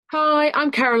Hi,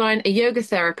 I'm Caroline, a yoga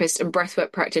therapist and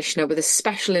breathwork practitioner with a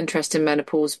special interest in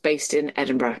menopause based in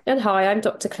Edinburgh. And hi, I'm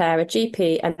Dr. Claire, a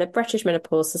GP and the British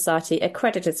Menopause Society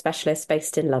accredited specialist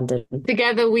based in London.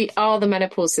 Together, we are the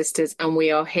Menopause Sisters, and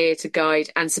we are here to guide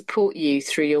and support you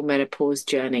through your menopause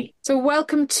journey. So,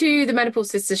 welcome to the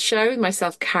Menopause Sisters show with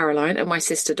myself, Caroline, and my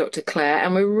sister, Dr. Claire.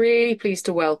 And we're really pleased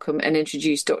to welcome and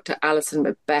introduce Dr. Alison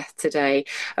Macbeth today,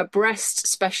 a breast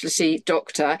specialty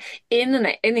doctor in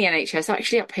the NHS,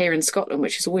 actually up here in Scotland,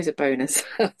 which is always a bonus.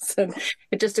 So,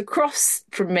 just across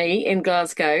from me in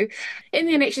Glasgow, in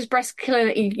the NHS Breast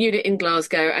Clinic unit in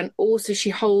Glasgow, and also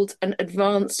she holds an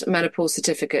advanced menopause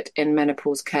certificate in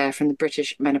menopause care from the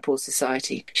British Menopause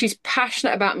Society. She's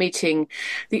passionate about meeting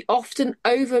the often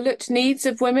overlooked needs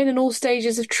of women in all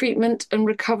stages of treatment and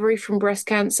recovery from breast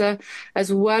cancer,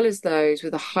 as well as those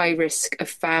with a high risk of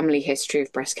family history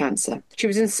of breast cancer. She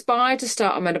was inspired to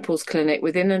start a menopause clinic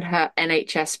within her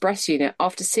NHS breast unit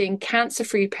after seeing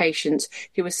cancer-free patients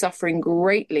who were suffering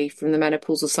greatly from the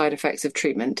menopausal side effects of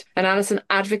treatment. And Alison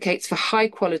advocates for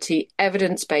high-quality,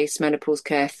 evidence-based menopause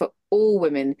care for all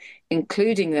women,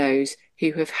 including those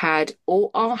who have had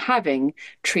or are having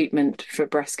treatment for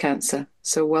breast cancer.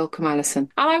 So welcome,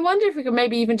 Alison. And I wonder if we could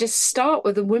maybe even just start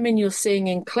with the women you're seeing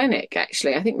in clinic,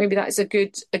 actually. I think maybe that is a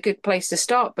good place to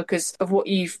start because of what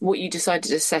you decided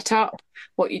to set up,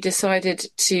 what you decided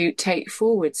to take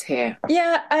forwards here.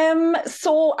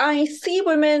 So I see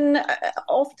women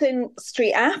often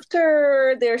straight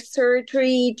after their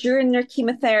surgery, during their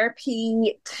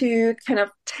chemotherapy, to kind of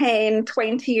 10,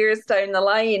 20 years down the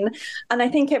line. And I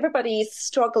think everybody's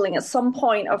struggling at some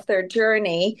point of their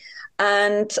journey.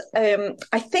 And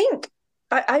I think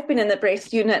I've been in the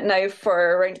breast unit now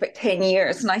for around about 10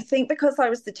 years. And I think because I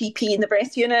was the GP in the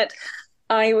breast unit,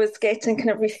 I was getting kind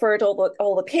of referred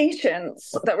all the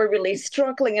patients that were really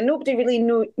struggling, and nobody really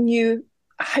knew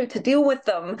how to deal with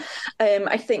them.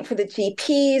 I think for the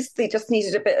GPs, they just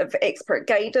needed a bit of expert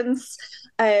guidance.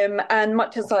 And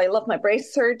much as I love my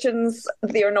breast surgeons,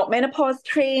 they are not menopause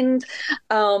trained.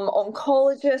 Most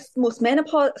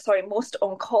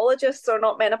oncologists are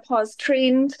not menopause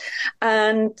trained.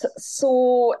 And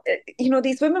so,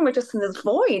 these women were just in this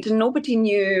void and nobody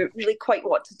knew really quite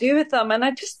what to do with them. And I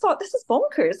just thought, this is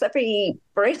bonkers. Every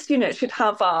breast unit should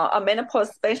have a menopause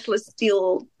specialist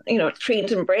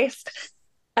trained in breast.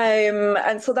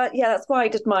 And so that's why I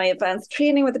did my advanced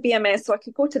training with the BMS, so I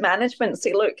could go to management and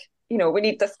say, look, we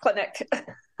need this clinic.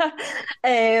 So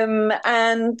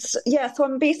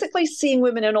I'm basically seeing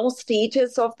women in all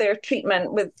stages of their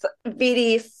treatment with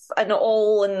various and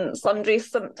all and sundry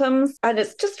symptoms. And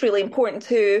it's just really important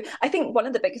I think one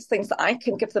of the biggest things that I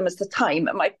can give them is the time.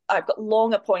 I've got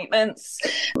long appointments,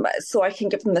 so I can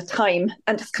give them the time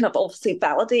and just kind of obviously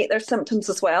validate their symptoms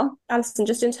as well. Alison,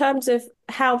 just in terms of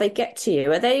how they get to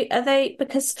you, are they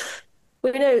because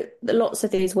we know that lots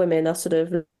of these women are sort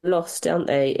of lost, aren't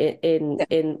they, in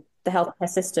the healthcare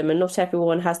system, and not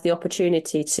everyone has the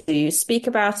opportunity to speak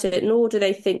about it, nor do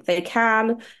they think they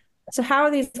can. So how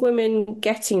are these women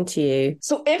getting to you?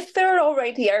 So if they're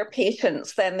already our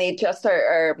patients, then they just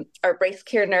our breast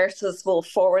care nurses will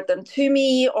forward them to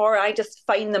me, or I just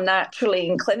find them naturally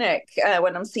in clinic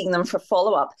when I'm seeing them for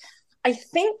follow-up. I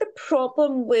think the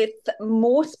problem with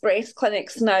most breast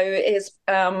clinics now is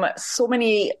so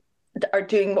many are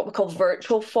doing what we call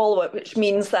virtual follow-up, which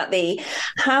means that they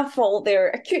have all their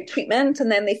acute treatment and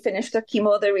then they finish their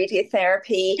chemo, their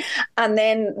radiotherapy, and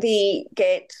then they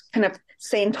get kind of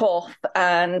sent off,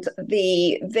 and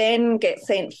they then get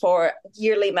sent for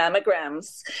yearly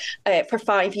mammograms for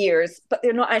 5 years, but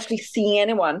they're not actually seeing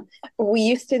anyone. We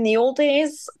used to in the old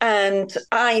days, and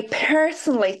I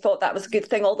personally thought that was a good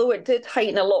thing, although it did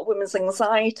heighten a lot of women's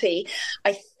anxiety.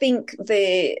 I think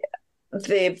the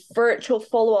virtual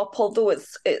follow-up, although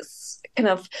it's kind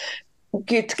of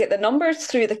good to get the numbers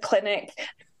through the clinic,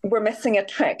 we're missing a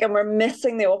trick, and we're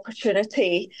missing the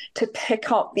opportunity to pick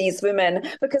up these women,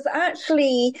 because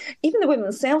actually even the women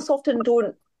themselves often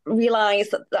don't realise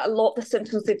that a lot of the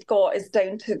symptoms they've got is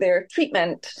down to their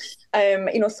treatment.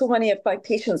 So many of my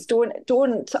patients don't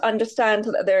understand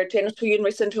that their genital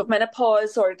urinary syndrome of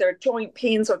menopause, or their joint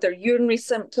pains, or their urinary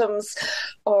symptoms,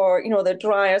 or their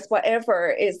dryers,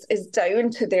 whatever, is down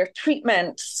to their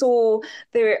treatment. So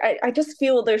I just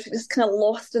feel they're just kind of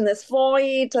lost in this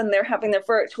void, and they're having their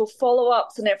virtual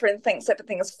follow-ups, and everyone thinks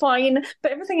everything is fine,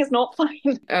 but everything is not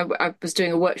fine. I was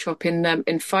doing a workshop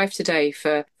in Fife today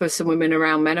for some women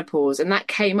around menopause, and that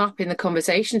came up in the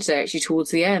conversation today, actually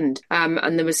towards the end.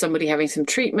 And there was somebody having some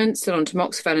treatment, still on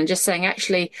tamoxifen, and just saying,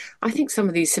 actually, I think some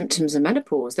of these symptoms are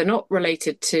menopause. They're not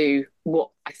related to what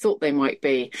I thought they might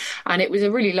be. And it was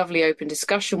a really lovely open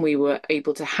discussion we were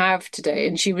able to have today.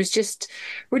 And she was just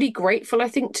really grateful, I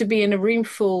think, to be in a room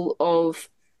full of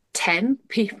 10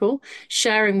 people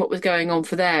sharing what was going on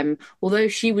for them, although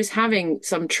she was having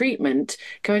some treatment,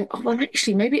 going, oh well,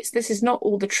 actually maybe this is not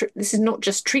all this is not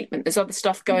just treatment, there's other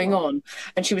stuff going on.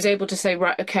 And she was able to say,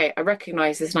 right, okay, I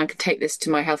recognize this and I can take this to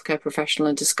my healthcare professional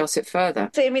and discuss it further.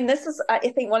 So, I mean, this is, I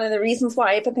think, one of the reasons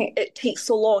why I think it takes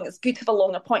so long. It's good to have a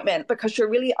long appointment, because you're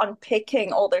really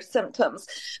unpicking all their symptoms.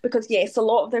 Because yes, a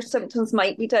lot of their symptoms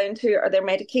might be down to their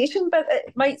medication, but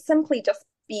it might simply just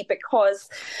be because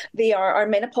they are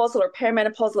menopausal or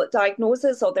perimenopausal at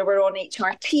diagnosis, or they were on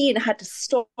HRT and had to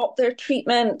stop their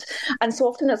treatment. And so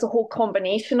often it's a whole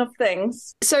combination of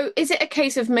things. So is it a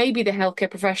case of maybe the healthcare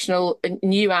professional, and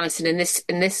you, Alison, in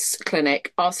this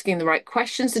clinic, asking the right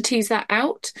questions to tease that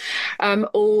out?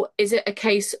 Or is it a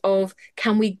case of,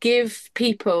 can we give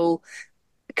people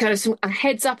kind of a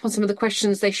heads up on some of the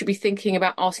questions they should be thinking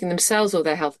about asking themselves or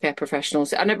their healthcare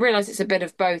professionals? And I realise it's a bit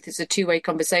of both. It's a two-way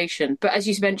conversation. But as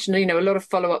you mentioned, a lot of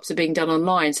follow-ups are being done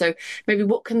online. So maybe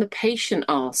what can the patient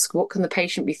ask? What can the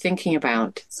patient be thinking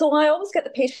about? So I always get the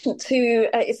patient to,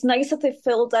 it's nice if they've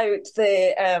filled out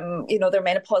their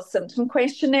menopause symptom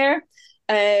questionnaire.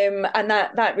 And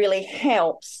that really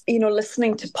helps.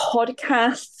 Listening to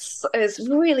podcasts is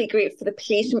really great for the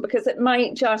patient, because it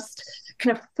might just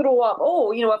kind of throw up,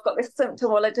 I've got this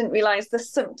symptom. Well, I didn't realise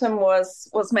this symptom was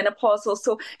menopausal.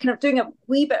 So kind of doing a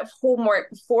wee bit of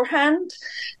homework beforehand.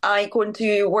 I go and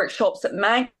do workshops at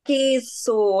Maggie's.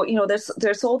 So,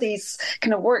 there's all these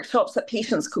kind of workshops that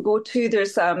patients could go to.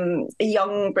 There's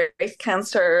young breast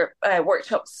cancer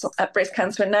workshops at Breast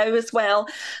Cancer Now as well.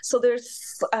 So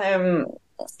there's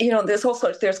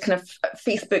there's kind of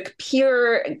Facebook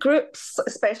peer groups,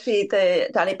 especially the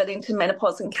Danny Biddington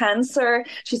Menopause and Cancer.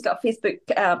 She's got a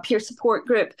Facebook peer support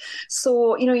group.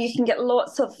 So, you can get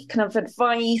lots of kind of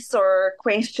advice or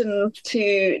questions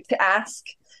to ask,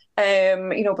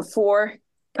 before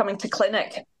coming to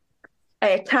clinic.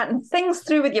 Chatting things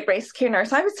through with your breast care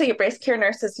nurse. I would say your breast care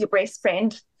nurse is your breast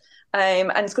friend.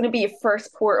 And it's going to be your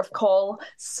first port of call.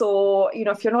 So,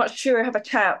 if you're not sure, have a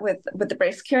chat with the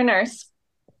breast care nurse.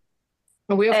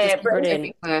 We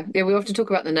often talk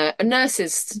about the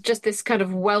nurses, just this kind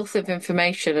of wealth of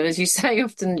information. And as you say,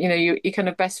 often, you're kind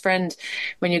of best friend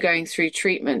when you're going through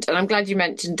treatment. And I'm glad you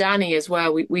mentioned Danny as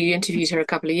well. We interviewed her a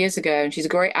couple of years ago, and she's a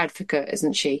great advocate,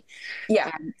 isn't she?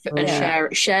 Yeah.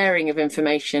 Sharing of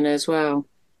information as well.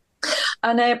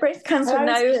 And Breast Cancer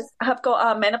Now have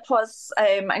got a menopause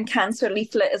and cancer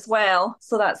leaflet as well.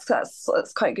 So that's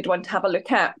quite a good one to have a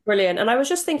look at. Brilliant. And I was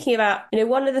just thinking about,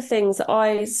 one of the things that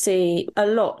I see a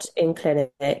lot in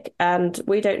clinic, and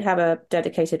we don't have a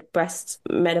dedicated breast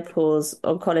menopause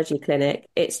oncology clinic.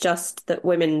 It's just that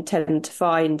women tend to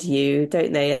find you,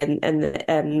 don't they,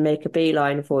 and make a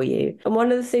beeline for you. And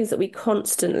one of the things that we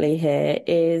constantly hear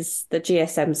is the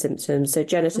GSM symptoms, so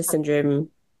genital syndrome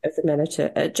of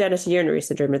the genital urinary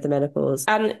syndrome of the menopause.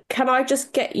 And can I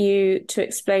just get you to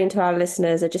explain to our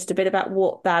listeners just a bit about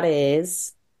what that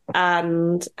is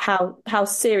and how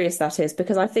serious that is?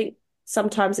 Because I think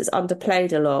sometimes it's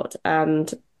underplayed a lot.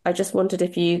 And I just wondered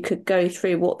if you could go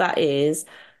through what that is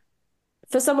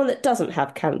for someone that doesn't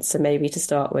have cancer, maybe to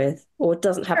start with, or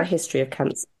doesn't have a history of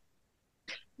cancer.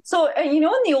 So, in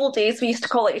the old days, we used to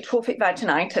call it atrophic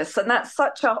vaginitis, and that's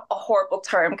such a horrible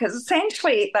term, because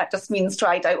essentially that just means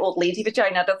dried out old lady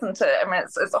vagina, doesn't it? I mean,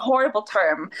 it's a horrible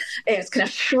term. It's kind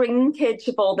of shrinkage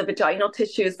of all the vaginal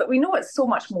tissues, but we know it's so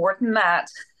much more than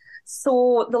that.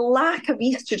 So the lack of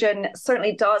estrogen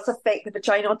certainly does affect the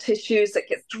vaginal tissues. It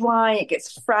gets dry, it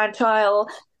gets fragile,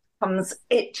 becomes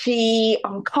itchy,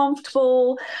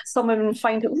 uncomfortable. Some women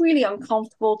find it really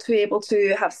uncomfortable to be able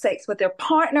to have sex with their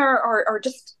partner, or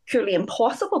just purely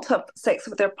impossible to have sex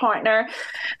with their partner.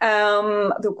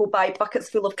 They'll go buy buckets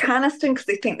full of Canesten because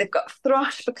they think they've got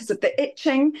thrush because of the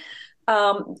itching.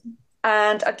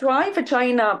 And a dry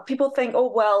vagina, people think,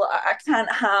 oh, well, I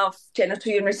can't have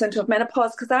genital urinary syndrome of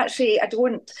menopause because actually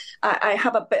I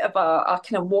have a bit of a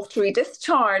kind of watery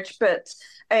discharge, but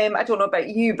I don't know about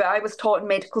you, but I was taught in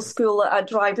medical school that a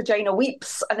dry vagina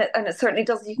weeps, and it certainly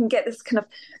does. You can get this kind of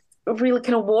really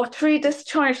kind of watery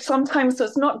discharge sometimes. So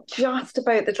it's not just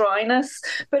about the dryness,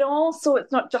 but also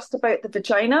it's not just about the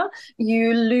vagina.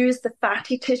 You lose the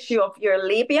fatty tissue of your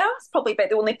labia. It's probably about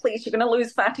the only place you're going to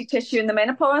lose fatty tissue in the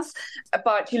menopause,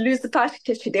 but you lose the fatty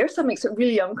tissue there, so it makes it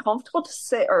really uncomfortable to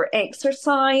sit or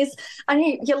exercise.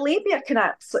 And your labia can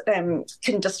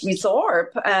just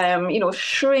resorb,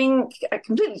 shrink,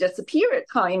 completely disappear at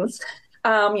times.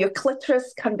 Your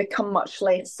clitoris can become much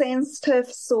less sensitive,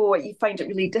 so you find it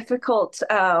really difficult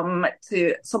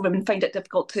some women find it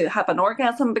difficult to have an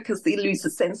orgasm because they lose the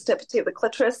sensitivity of the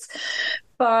clitoris.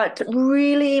 But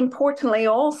really importantly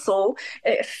also,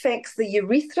 it affects the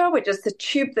urethra, which is the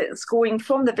tube that's going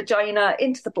from the vagina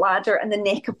into the bladder and the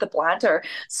neck of the bladder.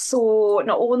 So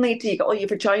not only do you get all your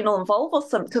vaginal and vulval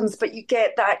symptoms, but you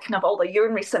get that kind of all the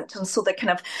urinary symptoms. So the kind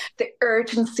of the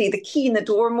urgency, the key in the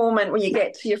door moment when you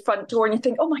get to your front door and you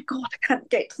think, oh my God, I can't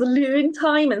get to the loo in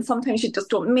time. And sometimes you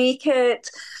just don't make it.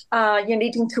 You're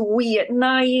needing to wee at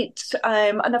night.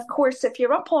 And of course, if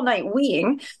you're up all night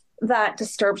weeing, that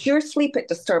disturbs your sleep, it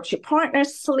disturbs your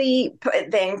partner's sleep,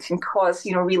 it then can cause,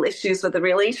 real issues with the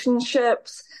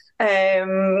relationships.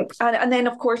 And then,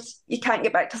 of course, you can't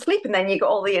get back to sleep. And then you got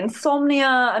all the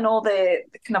insomnia and all the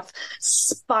kind of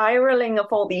spiraling of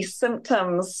all these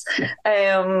symptoms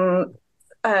can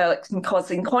cause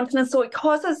incontinence. So it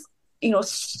causes,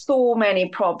 so many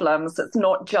problems. It's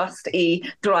not just a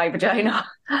dry vagina.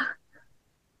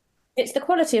 It's the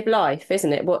quality of life,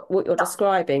 isn't it? What you're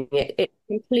describing, it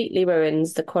completely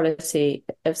ruins the quality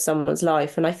of someone's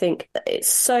life. And I think it's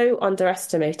so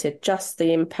underestimated, just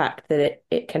the impact that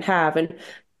it can have. And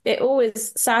it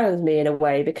always saddens me in a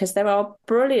way because there are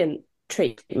brilliant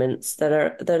treatments that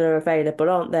are available,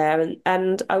 aren't there?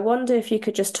 And I wonder if you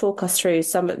could just talk us through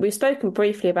some. We've spoken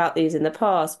briefly about these in the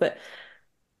past, but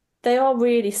they are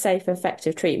really safe,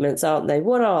 effective treatments, aren't they?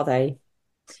 What are they?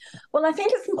 Well, I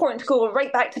think it's important to go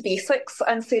right back to basics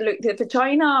and say, look, the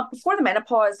vagina before the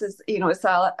menopause is, it's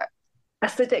a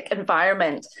acidic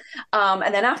environment.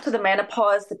 And then after the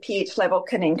menopause, the pH level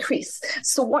can increase.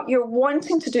 So what you're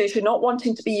wanting to do is you're not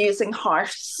wanting to be using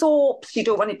harsh soaps. You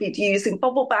don't want to be using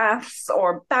bubble baths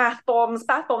or bath bombs.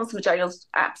 Bath bombs and vaginas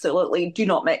absolutely do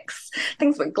not mix.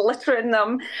 Things with glitter in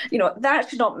them, that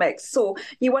should not mix. So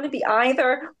you want to be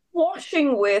either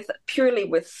washing purely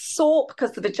with soap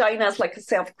because the vagina is like a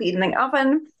self-cleaning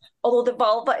oven, although the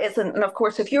vulva isn't. And of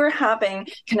course, if you're having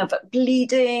kind of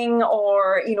bleeding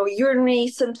or, urinary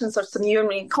symptoms or some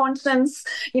urinary incontinence,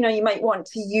 you might want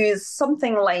to use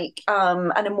something like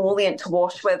an emollient to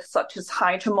wash with, such as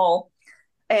hydromol.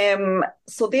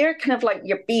 So they're kind of like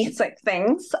your basic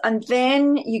things. And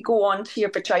then you go on to your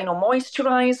vaginal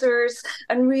moisturizers,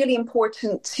 and really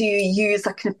important to use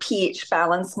a kind of pH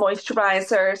balanced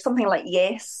moisturizer, something like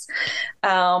Yes.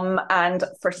 And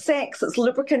for sex, it's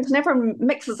lubricant. Never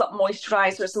mixes up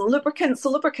moisturizers and lubricants. So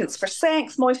lubricants for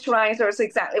sex, moisturizer is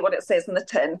exactly what it says in the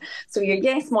tin. So your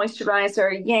Yes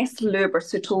moisturizer, Yes lube or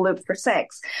Sutil lube for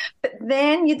sex. But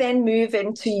then you move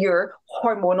into your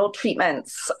hormonal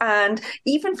treatments. And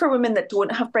even for women that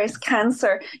don't have breast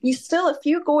cancer, you still, if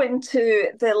you go into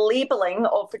the labeling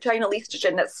of vaginal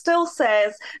estrogen, it still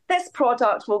says this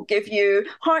product will give you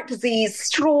heart disease,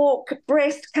 stroke,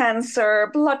 breast cancer,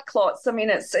 blood clots. I mean,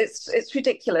 it's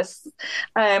ridiculous.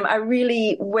 I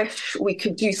really wish we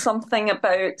could do something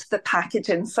about the package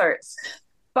inserts.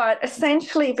 But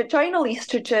essentially, vaginal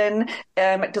estrogen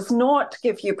does not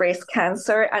give you breast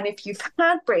cancer. And if you've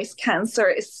had breast cancer,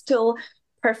 it's still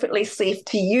perfectly safe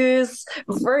to use.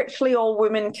 Virtually all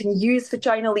women can use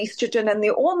vaginal estrogen, and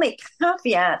the only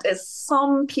caveat is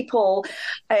some people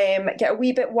get a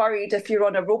wee bit worried if you're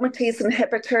on aromatase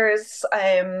inhibitors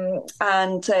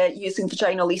and using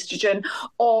vaginal estrogen,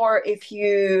 or if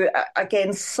you,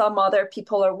 again, some other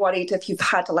people are worried if you've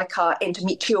had like a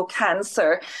endometrial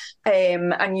cancer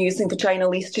and using vaginal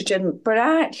estrogen. But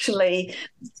actually,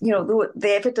 the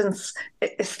evidence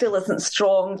still isn't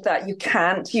strong that you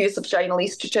can't use vaginal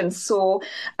estrogen. So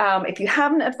if you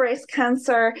haven't had breast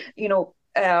cancer, vaginal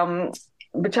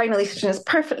estrogen is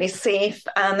perfectly safe.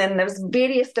 And then there's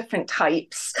various different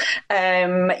types.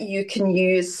 You can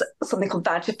use something called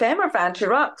Vagifem or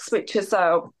Vagirux, which is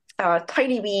a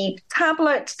tiny wee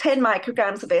tablet, 10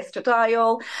 micrograms of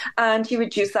estradiol, and you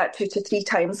would use that 2 to 3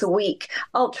 times a week,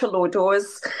 ultra low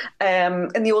dose.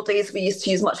 In the old days, we used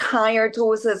to use much higher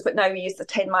doses, but now we use the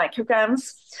 10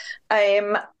 micrograms.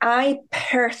 I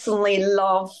personally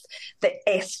love the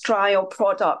estriol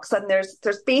products, and there's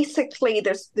basically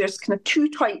kind of 2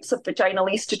 types of vaginal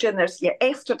estrogen. There's your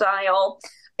estradiol,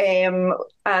 and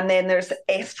then there's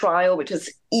estriol, which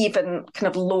is even kind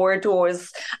of lower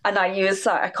dose. And I use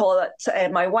that, I call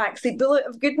it my waxy bullet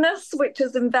of goodness, which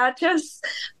is Invagis.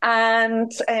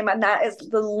 And that is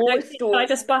the lowest dose. I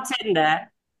just butt in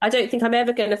there. I don't think I'm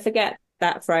ever going to forget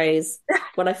that phrase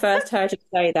when I first heard you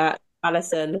say that,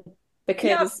 Alison,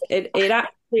 because it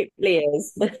absolutely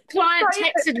is. Client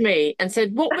texted me and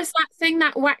said, "What was that thing?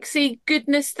 That waxy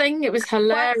goodness thing?" It was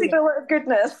hilarious. Waxy bullet of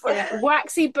goodness. Yeah,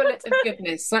 waxy bullet of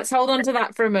goodness. Let's hold on to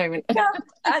that for a moment. Yeah,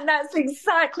 and that's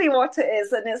exactly what it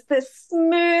is. And it's this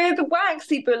smooth,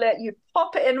 waxy bullet. You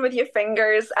pop it in with your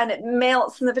fingers and it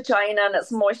melts in the vagina and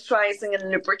it's moisturizing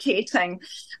and lubricating.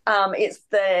 It's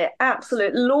the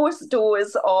absolute lowest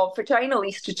dose of vaginal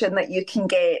estrogen that you can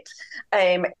get.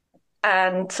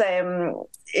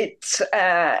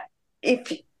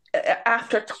 If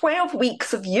after 12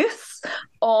 weeks of use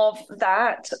of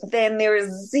that, then there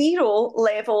is 0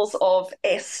 levels of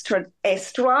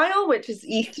estradiol, which is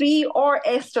E3, or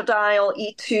estradiol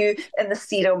E2 in the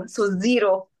serum. So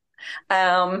 0.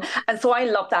 And so I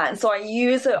love that. And so I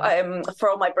use it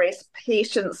for all my breast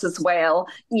patients as well,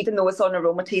 even though it's on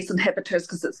aromatase inhibitors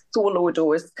because it's so low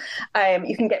dose.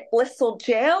 You can get Blissful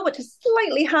Gel, which is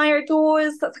slightly higher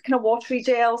dose. That's a kind of watery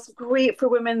gel. So great for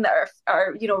women that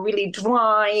are really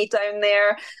dry down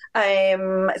there.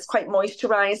 It's quite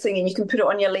moisturizing and you can put it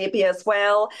on your labia as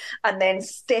well. And then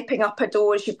stepping up a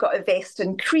dose, you've got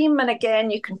Avestin cream. And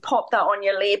again, you can pop that on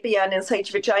your labia and inside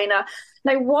your vagina.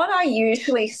 Now, what I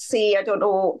usually say, I don't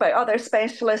know about other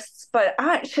specialists, but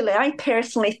actually, I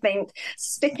personally think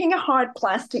sticking a hard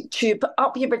plastic tube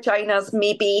up your vagina is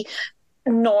maybe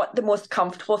not the most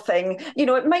comfortable thing.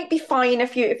 It might be fine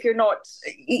if you're not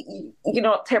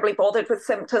terribly bothered with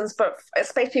symptoms, but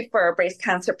especially for our breast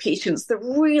cancer patients, they're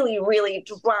really, really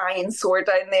dry and sore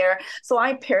down there. So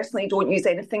I personally don't use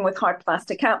anything with hard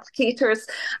plastic applicators.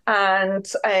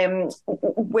 And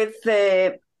with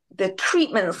the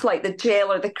treatments like the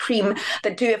gel or the cream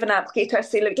that do have an applicator, I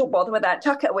say, look, don't bother with that,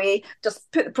 chuck it away,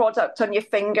 just put the product on your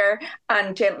finger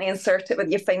and gently insert it with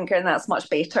your finger, and that's much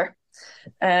better.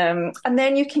 And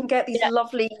then you can get these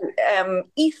lovely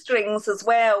e-strings as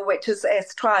well, which is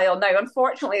estriol. Now,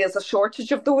 unfortunately, there's a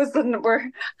shortage of those and we're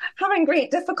having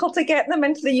great difficulty getting them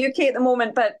into the UK at the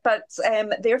moment, but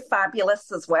they're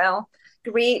fabulous as well.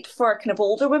 Great for kind of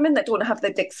older women that don't have the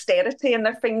dexterity in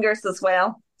their fingers as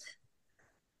well.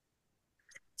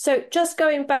 So just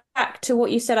going back to what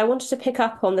you said, I wanted to pick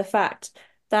up on the fact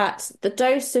that the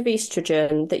dose of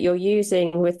estrogen that you're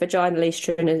using with vaginal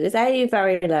estrogen is A,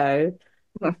 very low,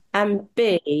 and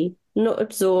B, not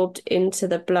absorbed into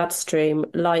the bloodstream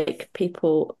like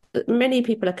many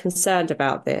people are concerned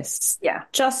about this. Yeah.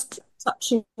 Just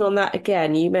touching on that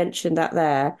again, you mentioned that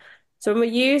there. So when we're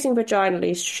using vaginal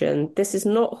estrogen, this is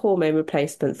not hormone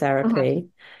replacement therapy.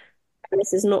 And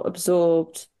this is not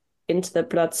absorbed into the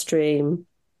bloodstream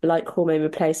like hormone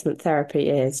replacement therapy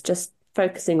is. Just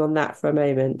focusing on that for a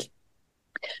moment.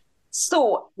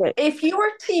 So if you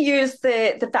were to use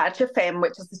the Vagifem,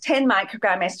 which is the 10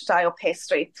 microgram estradiol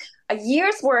pessary, a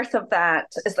year's worth of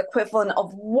that is the equivalent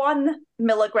of 1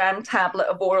 milligram tablet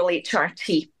of oral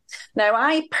HRT. Now,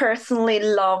 I personally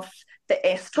love the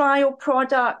estradiol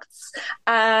products,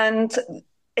 and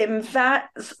in that,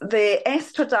 the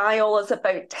estradiol is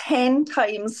about 8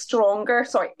 times stronger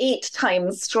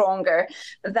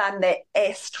than the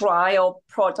estriol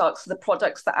products, the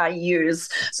products that I use.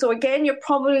 So again, you're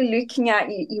probably looking at,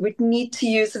 you would need to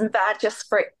use Invagis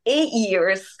for 8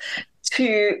 years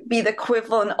to be the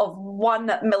equivalent of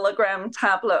 1 milligram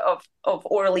tablet of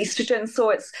oral estrogen. So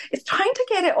it's trying to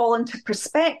get it all into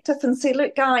perspective and say,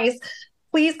 look, guys,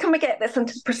 please can we get this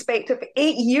into perspective?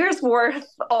 8 years worth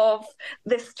of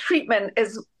this treatment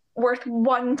is worth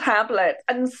 1 tablet,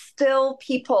 and still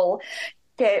people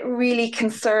get really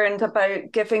concerned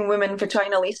about giving women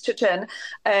vaginal estrogen.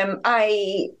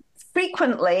 I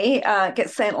frequently get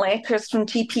sent letters from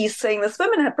GPs saying this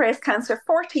woman had breast cancer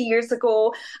 40 years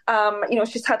ago.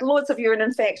 She's had loads of urine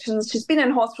infections. She's been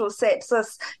in hospital with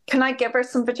sepsis. Can I give her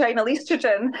some vaginal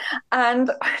estrogen?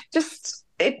 And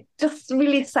it just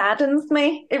really saddens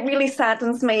me. It really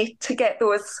saddens me to get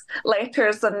those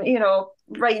letters and,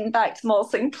 writing back to them all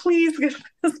saying, please give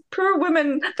this poor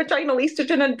woman vaginal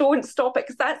estrogen and don't stop it,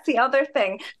 because that's the other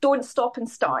thing. Don't stop and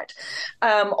start.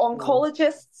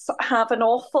 Oncologists have an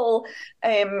awful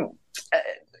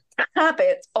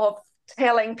habit of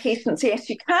telling patients, yes,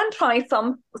 you can try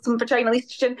some vaginal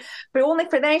estrogen, but only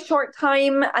for that short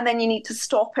time, and then you need to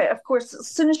stop it. Of course, as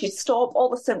soon as you stop, all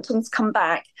the symptoms come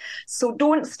back. So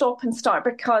don't stop and start,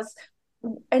 because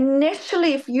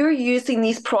initially, if you're using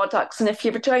these products and if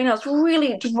your vagina is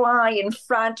really dry and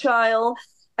fragile,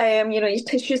 Your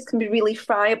tissues can be really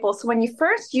friable. So when you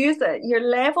first use it, your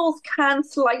levels can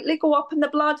slightly go up in the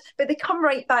blood, but they come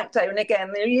right back down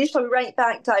again. They're usually right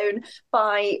back down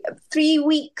by 3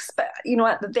 weeks, but,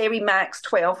 at the very max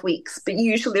 12 weeks, but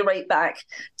usually right back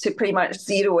to pretty much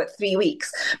zero at 3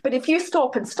 weeks. But if you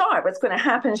stop and start, what's going to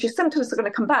happen is your symptoms are going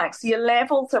to come back. So your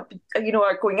levels are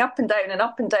going up and down and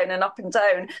up and down and up and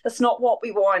down. That's not what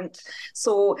we want.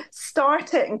 So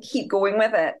start it and keep going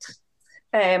with it.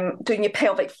 Doing your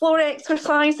pelvic floor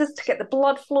exercises to get the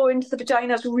blood flow into the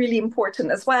vagina is really important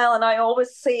as well. And I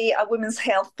always say a women's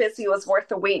health physio is worth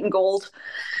their weight in gold.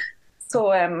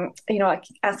 So,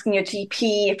 asking your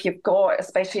GP if you've got,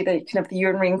 especially the kind of the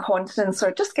urinary incontinence,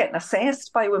 or just getting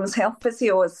assessed by a women's health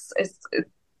physio is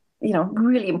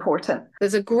really important.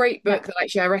 There's a great book that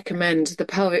actually I recommend, The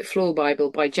Pelvic Floor Bible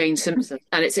by Jane Simpson,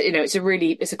 and it's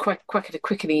a quite a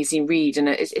quick and easy read, and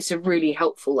it's a really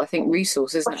helpful, I think,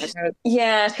 resource, isn't it?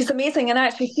 Yeah, she's amazing, and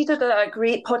actually she did a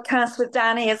great podcast with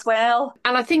Danny as well.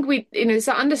 And I think it's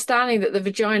that understanding that the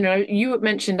vagina. You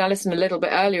mentioned, Alison, a little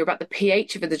bit earlier about the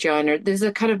pH of the vagina. There's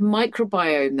a kind of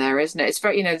microbiome there, isn't it? It's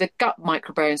very, the gut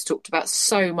microbiome is talked about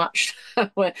so much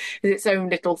with its own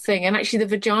little thing, and actually the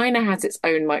vagina has its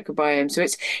own microbiome. So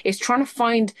it's trying to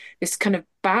find this kind of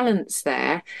balance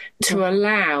there to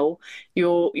allow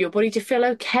your body to feel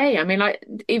okay. I mean, like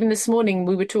even this morning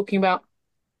we were talking about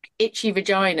itchy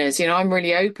vaginas. I'm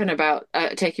really open about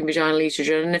taking vaginal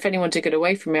estrogen, and if anyone took it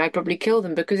away from me, I'd probably kill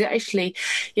them, because it actually,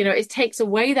 it takes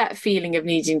away that feeling of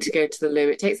needing to go to the loo.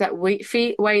 It takes that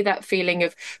away that feeling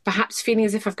of perhaps feeling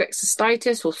as if I've got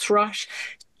cystitis or thrush.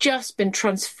 Just been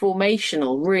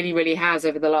transformational, really, really has,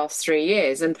 over the last 3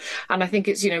 years. And I think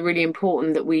it's, really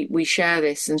important that we share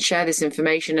this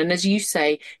information. And as you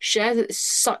say, share that it's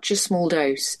such a small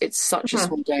dose. It's such a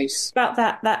small dose. About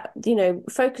that,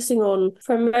 focusing on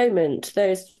for a moment,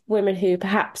 those women who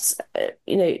perhaps,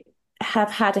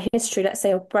 have had a history, let's say,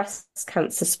 of breast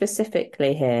cancer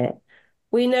specifically here.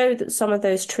 We know that some of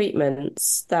those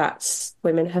treatments that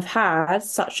women have had,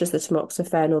 such as the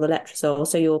tamoxifen or the letrozole,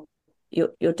 so your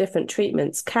different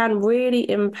treatments, can really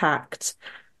impact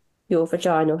your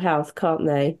vaginal health, can't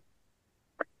they?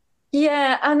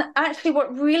 Yeah, and actually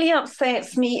what really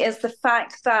upsets me is the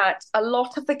fact that a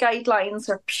lot of the guidelines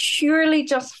are purely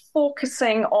just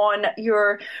focusing on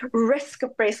your risk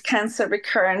of breast cancer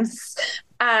recurrence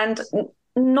and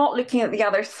not looking at the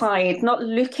other side, not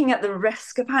looking at the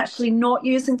risk of actually not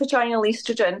using vaginal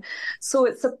estrogen. So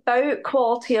it's about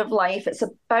quality of life. It's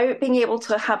about being able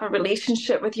to have a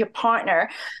relationship with your partner,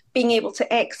 being able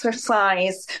to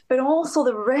exercise, but also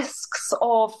the risks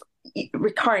of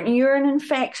recurrent urine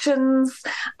infections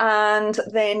and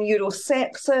then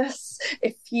urosepsis.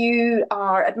 If you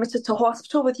are admitted to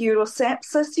hospital with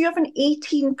urosepsis, you have an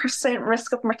 18%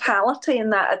 risk of mortality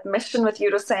in that admission with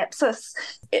urosepsis.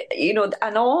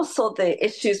 And also the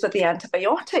issues with the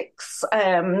antibiotics,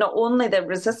 not only the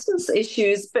resistance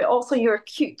issues, but also your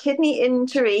acute kidney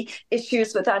injury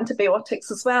issues with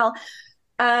antibiotics as well.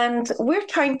 And we're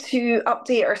trying to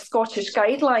update our Scottish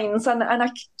guidelines. And I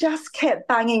just kept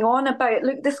banging on about,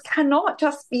 look, this cannot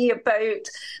just be about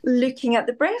looking at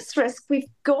the breast risk. We've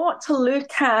got to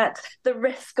look at the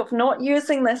risk of not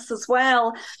using this as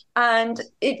well. And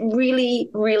it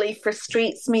really, really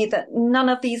frustrates me that none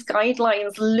of these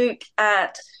guidelines look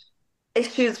at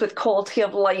issues with quality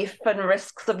of life and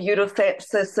risks of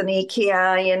urosepsis and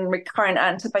AKI and recurrent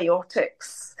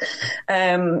antibiotics.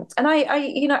 And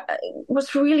I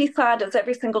was really sad as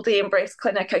every single day in breast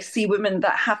clinic I see women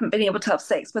that haven't been able to have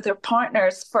sex with their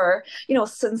partners for,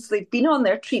 since they've been on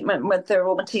their treatment with their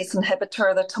aromatase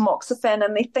inhibitor, their tamoxifen,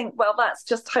 and they think, well, that's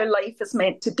just how life is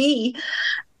meant to be.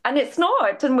 And it's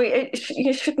not, and it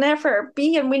should never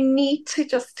be, and we need to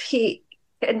just take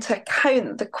into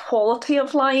account the quality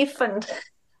of life and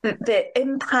the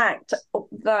impact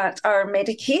that our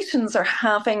medications are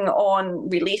having on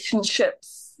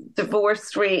relationships,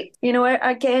 divorce rate.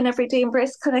 Again, every day in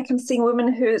breast clinic, I'm seeing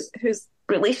women whose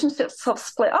relationships have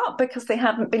split up because they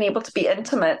haven't been able to be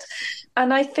intimate.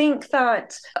 And I think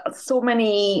that so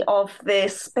many of the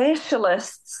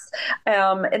specialists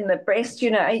in the breast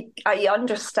unit, I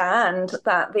understand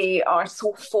that they are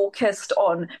so focused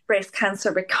on breast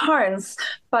cancer recurrence,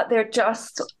 but they're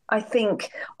just, I think,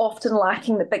 often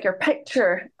lacking the bigger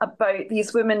picture about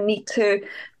these women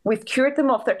we've cured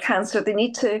them of their cancer, they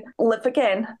need to live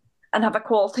again and have a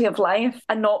quality of life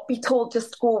and not be told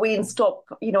just go away and stop,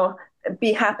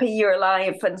 be happy you're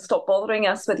alive and stop bothering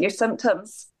us with your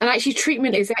symptoms. And actually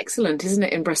treatment is excellent, isn't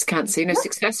it, in breast cancer?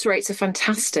 Success rates are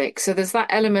fantastic. So there's that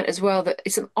element as well that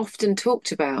isn't often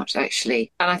talked about,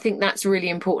 actually. And I think that's really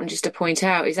important just to point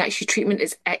out, is actually treatment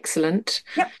is excellent.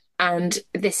 Yep. And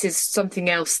this is something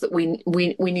else that we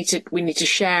need to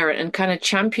share and kind of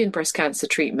champion breast cancer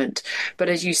treatment. But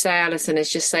as you say, Alison,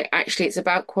 is just say actually it's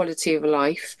about quality of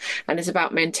life, and it's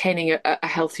about maintaining a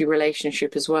healthy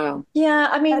relationship as well. Yeah,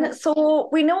 I mean, so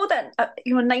we know that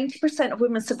 90% of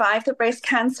women survive their breast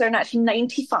cancer, and actually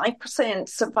 95%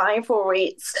 survival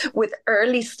rates with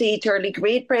early stage, early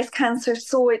grade breast cancer.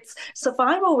 So its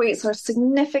survival rates are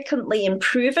significantly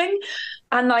improving,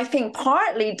 and I think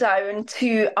partly down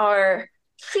to our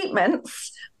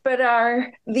treatments, but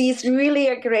are these really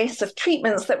aggressive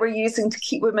treatments that we're using to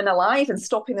keep women alive and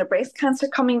stopping their breast cancer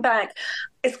coming back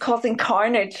is causing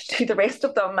carnage to the rest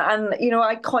of them. And,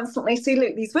 I constantly say,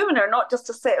 look, these women are not just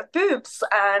a set of boobs,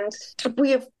 and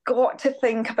we have got to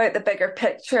think about the bigger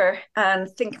picture and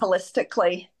think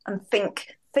holistically and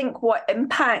think what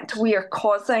impact we are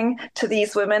causing to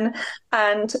these women.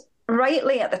 And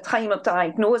rightly, at the time of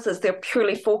diagnosis, they're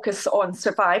purely focused on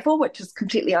survival, which is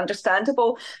completely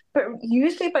understandable. But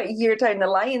usually about a year down the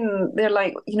line, they're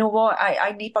like, you know what,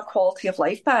 I need my quality of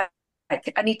life back.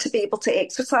 I need to be able to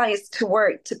exercise, to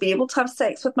work, to be able to have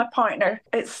sex with my partner.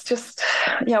 It's just,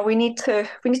 we need to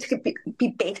be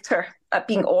better at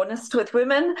being honest with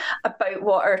women about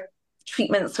what our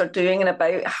treatments are doing and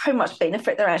about how much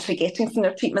benefit they're actually getting from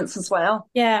their treatments as well.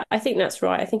 Yeah, I think that's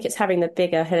right. I think it's having the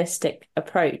bigger holistic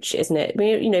approach, isn't it?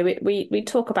 We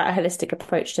talk about a holistic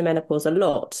approach to menopause a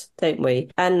lot, don't we?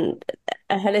 And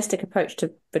a holistic approach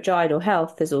to vaginal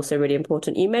health is also really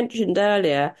important. You mentioned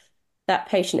earlier that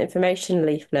patient information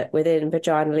leaflet within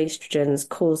vaginal estrogens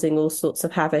causing all sorts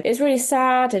of havoc. It's really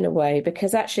sad in a way,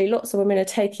 because actually lots of women are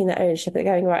taking that ownership. They're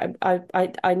going, right,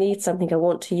 I need something, I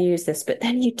want to use this. But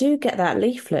then you do get that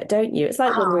leaflet, don't you? It's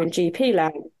like when we're in GP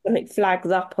land, something flags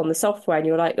up on the software and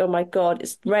you're like, oh my God,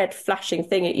 it's red flashing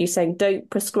thing at you saying, don't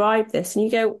prescribe this. And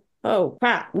you go, oh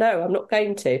crap, no, I'm not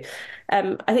going to.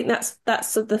 I think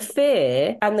that's the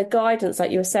fear, and the guidance,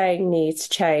 like you were saying, needs to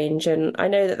change. And I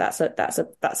know that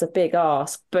that's a big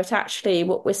ask, but actually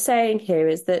what we're saying here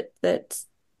is that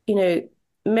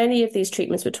many of these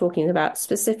treatments we're talking about,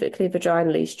 specifically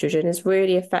vaginal estrogen, is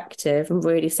really effective and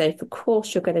really safe. Of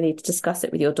course, you're going to need to discuss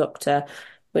it with your doctor.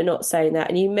 We're not saying that.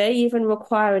 And you may even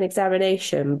require an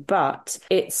examination, but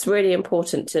it's really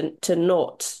important to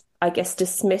not, I guess,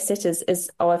 dismiss it as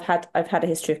oh, I've had a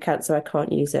history of cancer, I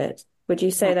can't use it. Would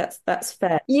you say that's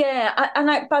fair? Yeah,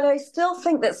 but I still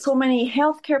think that so many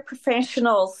healthcare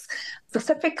professionals,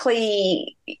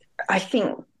 specifically, I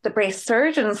think the breast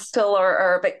surgeons still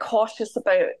are a bit cautious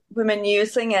about women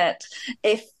using it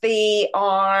if they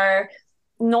are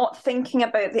not thinking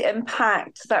about the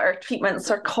impact that our treatments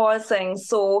are causing.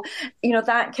 So,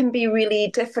 that can be really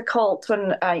difficult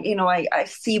when, I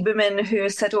see women who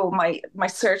said, oh, my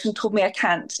surgeon told me I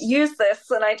can't use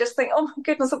this. And I just think, oh, my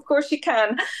goodness, of course you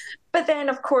can. But then,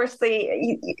 of course,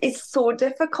 it's so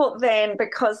difficult then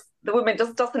because the woman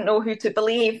just doesn't know who to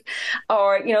believe,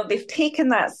 or, they've taken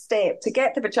that step to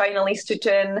get the vaginal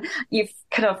estrogen. You've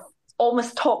kind of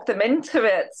almost talk them into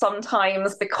it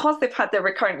sometimes because they've had their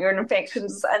recurrent urine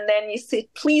infections, and then you say,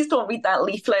 please don't read that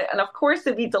leaflet, and of course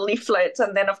they read the leaflet,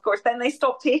 and then of course then they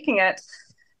stop taking it.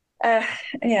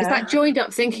 It's that joined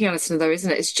up thinking, Alison, though,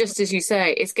 isn't it? It's just as you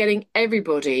say, it's getting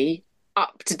everybody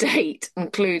up to date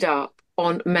and clued up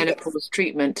on menopause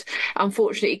treatment.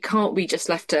 Unfortunately, it can't be just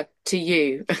left to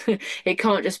you. It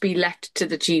can't just be left to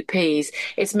the GPs.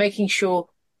 It's making sure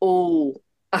all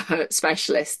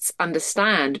specialists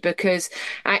understand, because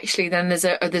actually then there's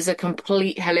a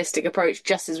complete holistic approach,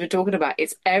 just as we're talking about.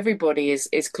 It's everybody is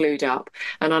clued up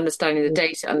and understanding the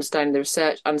data, understanding the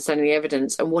research, understanding the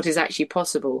evidence, and what is actually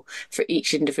possible for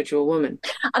each individual woman.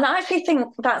 And I actually think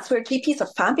that's where GPs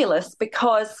are fabulous,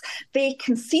 because they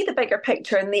can see the bigger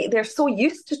picture, and they're so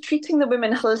used to treating the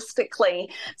women holistically.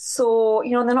 So,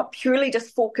 they're not purely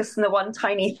just focused on the one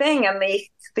tiny thing, and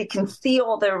they can see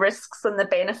all the risks and the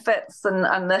benefits and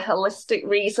the holistic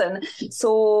reason.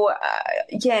 So,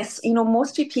 yes,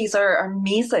 most GPs are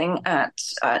amazing at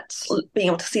being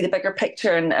able to see the bigger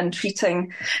picture and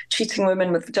treating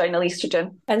women with vaginal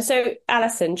estrogen. And so,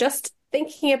 Alison, just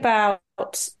thinking about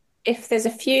if there's a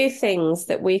few things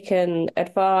that we can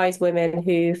advise women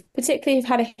who particularly have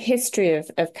had a history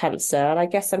of cancer, and I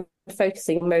guess I'm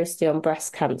focusing mostly on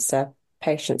breast cancer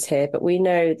patients here, but we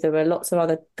know there are lots of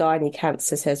other gynae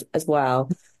cancers as well.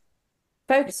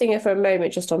 Focusing for a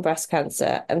moment just on breast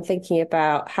cancer and thinking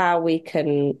about how we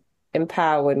can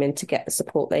empower women to get the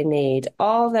support they need.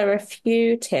 Are there a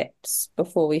few tips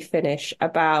before we finish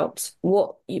about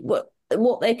what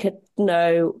they could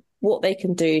know, what they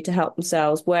can do to help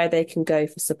themselves, where they can go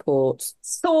for support?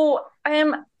 So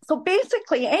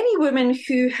basically, any woman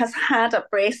who has had a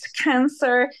breast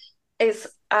cancer is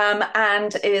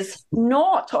and is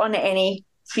not on any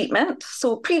treatment,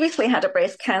 so previously had a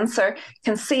breast cancer,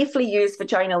 can safely use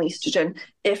vaginal estrogen.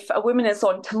 If a woman is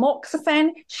on tamoxifen,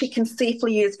 she can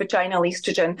safely use vaginal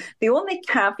estrogen. The only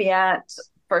caveat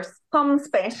for some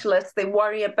specialists, they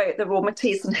worry about the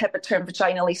aromatase inhibitor and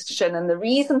vaginal estrogen. And the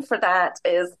reason for that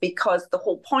is because the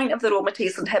whole point of the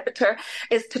aromatase inhibitor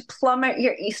is to plummet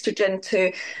your estrogen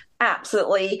to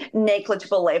absolutely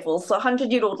negligible levels, so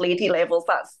 100-year-old lady levels.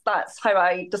 That's how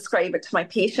I describe it to my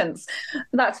patients.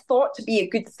 That's thought to be a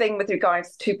good thing with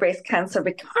regards to breast cancer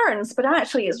recurrence, but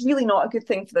actually it's really not a good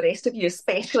thing for the rest of you,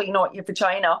 especially not your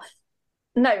vagina.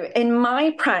 Now, in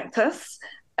my practice,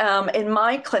 in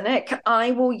my clinic,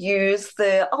 I will use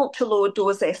the ultra-low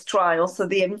dose estriol, so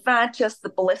the Invagis, the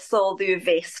Blissol, the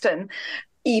Uvestin,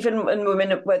 even in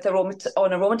women with on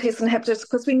aromatase inhibitors,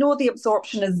 because we know the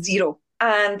absorption is zero.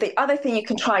 And the other thing you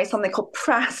can try is something called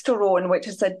prasterone, which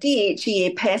is a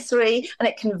DHEA pessary, and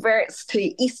it converts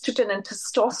to estrogen and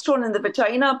testosterone in the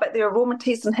vagina, but the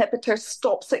aromatase inhibitor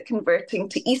stops it converting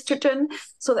to estrogen.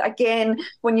 So that, again,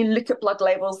 when you look at blood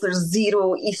levels, there's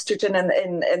zero estrogen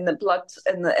in the blood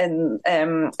in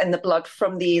the blood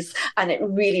from these, and it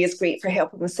really is great for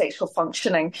helping with sexual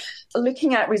functioning.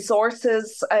 Looking at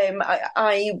resources,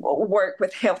 I work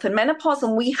with Health and Menopause,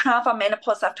 and we have a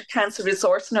menopause after cancer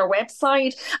resource on our website.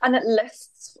 And it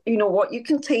lists, what you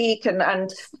can take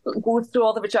and go through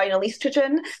all the vaginal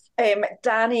estrogen.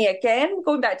 Danny, again,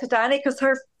 going back to Danny, because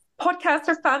her podcasts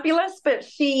are fabulous, but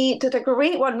she did a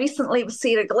great one recently with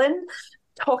Sarah Glynn,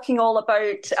 talking all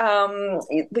about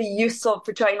the use of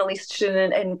vaginal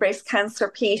estrogen in breast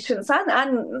cancer patients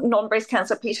and non-breast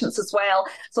cancer patients as well.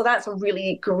 So that's a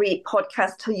really great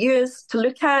podcast to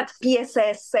look at.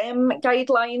 BSSM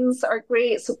guidelines are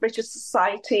great, so British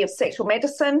Society of Sexual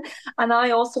Medicine. And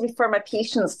I also refer my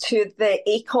patients to the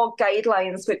ACOG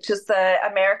guidelines, which is the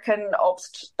American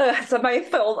it's a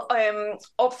mouthful,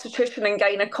 Obstetrician and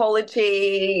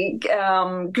Gynecology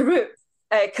group.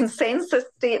 Consensus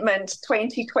Statement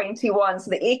 2021, so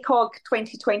the ACOG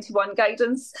 2021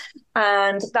 guidance,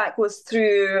 and that goes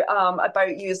through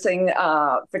about using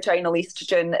vaginal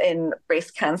estrogen in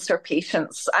breast cancer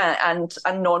patients and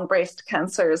non-breast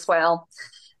cancer as well.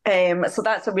 So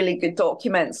that's a really good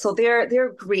document. So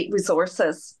they're great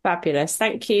resources. Fabulous.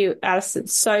 Thank you, Alison,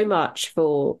 so much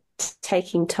for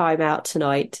taking time out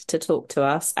tonight to talk to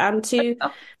us and to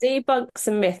debunk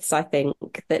some myths, I think,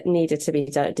 that needed to be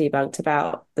debunked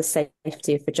about the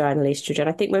safety of vaginal estrogen.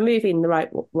 I think we're moving the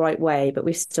right way, but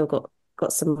we've still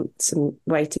got some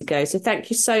way to go. So thank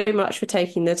you so much for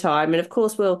taking the time. And of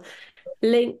course, we'll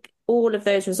link all of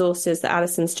those resources that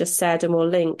Alison's just said, and we'll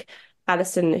link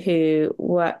Alison, who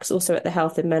works also at the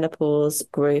Health and Menopause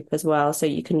group as well, so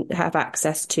you can have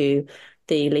access to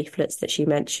the leaflets that she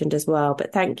mentioned as well.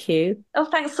 But thank you. Oh,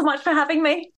 thanks so much for having me.